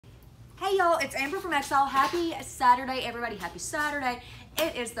Hey y'all, it's Amber from Exile. Happy Saturday, everybody. Happy Saturday.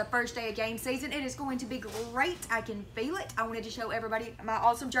 It is the first day of game season. It is going to be great. I can feel it. I wanted to show everybody my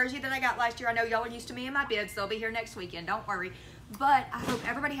awesome jersey that I got last year. I know y'all are used to me and my bids. They'll be here next weekend. Don't worry. But I hope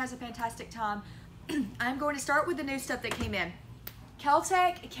everybody has a fantastic time. I'm going to start with the new stuff that came in.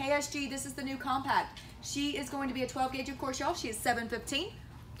 Keltec KSG. This is the new compact. She is going to be a 12 gauge, of course, y'all. She is $7.15.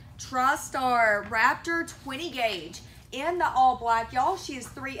 TriStar Raptor 20 gauge. In the all black, y'all, she is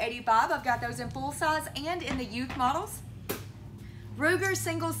 $3.85. I've got those in full size and in the youth models. Ruger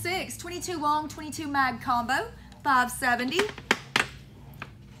single 6, 22 long, 22 mag combo, $5.70.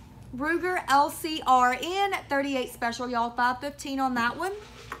 Ruger LCR in 38 special, y'all, $5.15 on that one.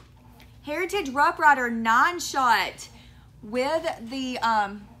 Heritage Rough Rider 9-shot with the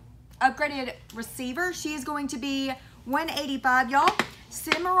upgraded receiver. She is going to be $185, y'all.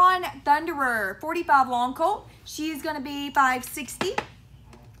 Cimarron Thunderer 45 long colt. She is going to be $5.60.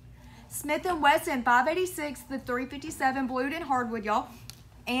 Smith & Wesson 586, the 357 blued and hardwood, y'all.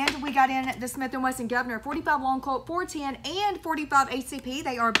 And we got in the Smith & Wesson Governor 45 long colt, 410 and 45 ACP.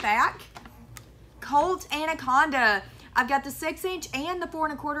 They are back. Colt Anaconda. I've got the 6-inch and the 4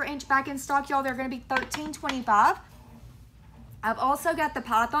 1/4 inch back in stock, y'all. They're going to be $13.25. I've also got the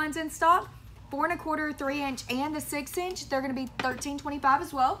Pythons in stock. 4 1/4, 3-inch, and the 6-inch. They're going to be $13.25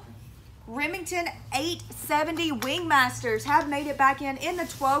 as well. Remington 870 Wingmasters have made it back in the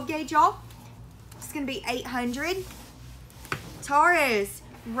 12 gauge, y'all. It's going to be $800. Taurus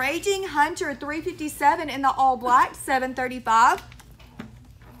Raging Hunter 357 in the all black, $735.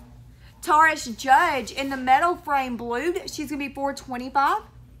 Taurus Judge in the metal frame blued. She's going to be $425.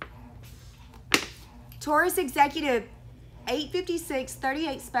 Taurus Executive 856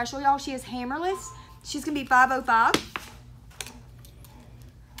 38 special, y'all. She is hammerless. She's going to be $505.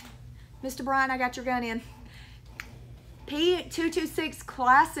 Mr. Brian, I got your gun in. P226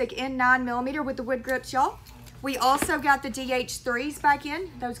 Classic in 9mm with the wood grips, y'all. We also got the DH3s back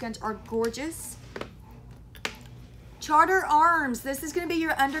in. Those guns are gorgeous. Charter Arms. This is going to be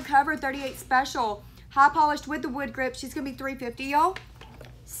your undercover 38 special. High polished with the wood grips. She's going to be $350, y'all.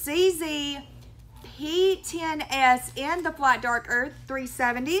 CZ P10S in the flat dark earth,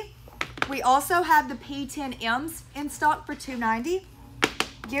 $370. We also have the P10Ms in stock for $290.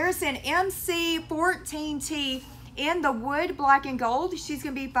 Garrison MC14T in the wood black and gold. She's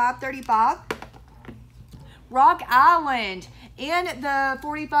going to be $535. Rock Island in the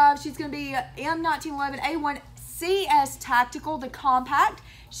 45. She's going to be M1911A1 CS Tactical, the compact.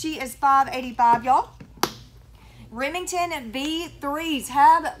 She is $585, y'all. Remington V3s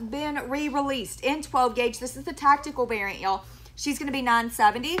have been re-released in 12 gauge. This is the tactical variant, y'all. She's going to be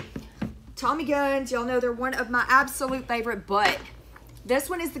 $970. Tommy guns, y'all know they're one of my absolute favorite, but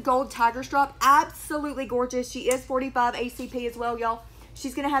this one is the gold tiger strap. Absolutely gorgeous. She is 45 ACP as well, y'all.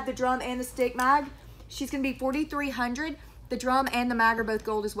 She's going to have the drum and the stick mag. She's going to be $4,300. The drum and the mag are both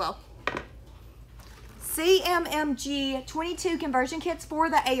gold as well. CMMG 22 conversion kits for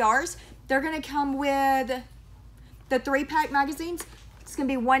the ARs. They're going to come with the 3-pack magazines. It's going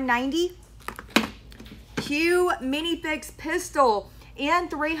to be $190. Q Minifix pistol in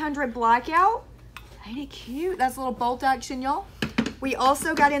 300 blackout. Ain't it cute? That's a little bolt action, y'all. We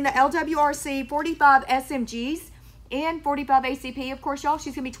also got in the LWRC 45 SMGs and 45 ACP, of course, y'all.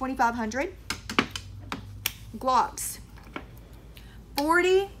 She's going to be $2,500. Glocks.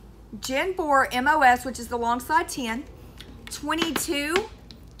 40 Gen 4 MOS, which is the long side 10. 22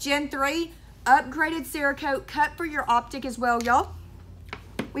 Gen 3 upgraded Cerakote cut for your optic as well, y'all.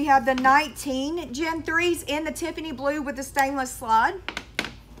 We have the 19 Gen 3s in the Tiffany blue with the stainless slide.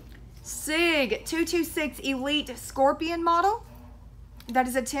 SIG 226 Elite Scorpion model. That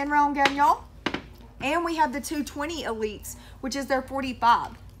is a 10-round gun, y'all. And we have the 220 Elites, which is their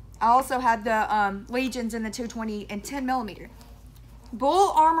 45. I also have the Legions in the 220 and 10mm.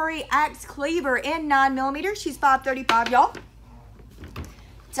 Bull Armory Axe Cleaver in 9mm. She's $535, y'all.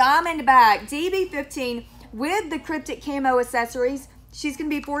 Diamondback DB15 with the cryptic camo accessories. She's going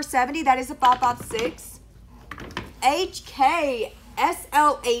to be $470. That is a 556. HK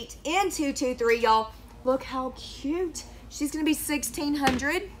SL8 in 223, y'all. Look how cute. She's going to be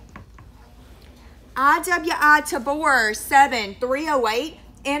 $1,600. IWI Tabor 7308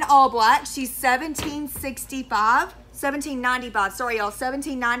 in all black. She's $1,795. Sorry, y'all.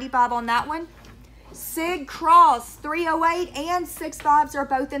 $1,795 on that one. SIG Cross 308 and 65s are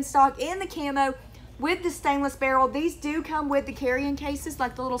both in stock in the camo with the stainless barrel. These do come with the carrying cases,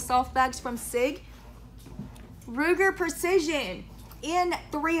 like the little soft bags from SIG. Ruger Precision in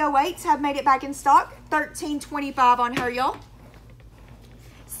 308s have made it back in stock. $13.25 on her, y'all.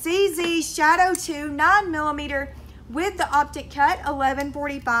 CZ Shadow 2 9mm with the optic cut,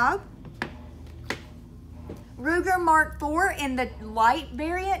 $11.45. Ruger Mark IV in the light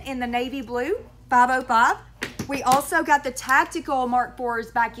variant in the navy blue, 505. We also got the tactical Mark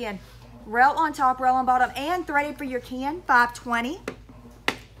IVs back in. Rail on top, rail on bottom, and threaded for your can, 520.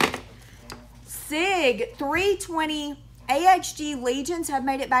 SIG 320 AHG Legions have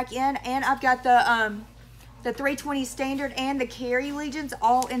made it back in, and I've got the 320 standard and the carry Legions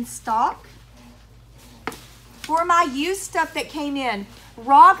all in stock. For my used stuff that came in,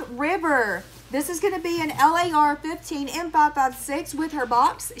 Rock River. This is going to be an LAR 15 M556 with her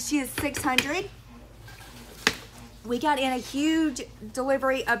box. She is 600. We got in a huge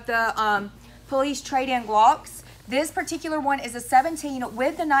delivery of the police trade-in Glocks. This particular one is a 17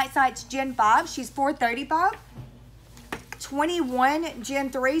 with the Night Sights Gen 5. She's 435. 21 Gen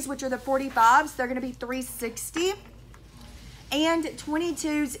 3s, which are the 45s. They're going to be 360. And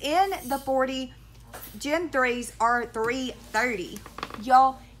 22s in the 40 Gen 3s are 330.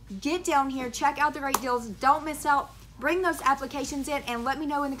 Y'all, get down here, check out the great deals. Don't miss out. Bring those applications in and let me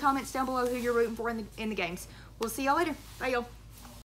know in the comments down below who you're rooting for in the games. We'll see y'all later. Bye, y'all.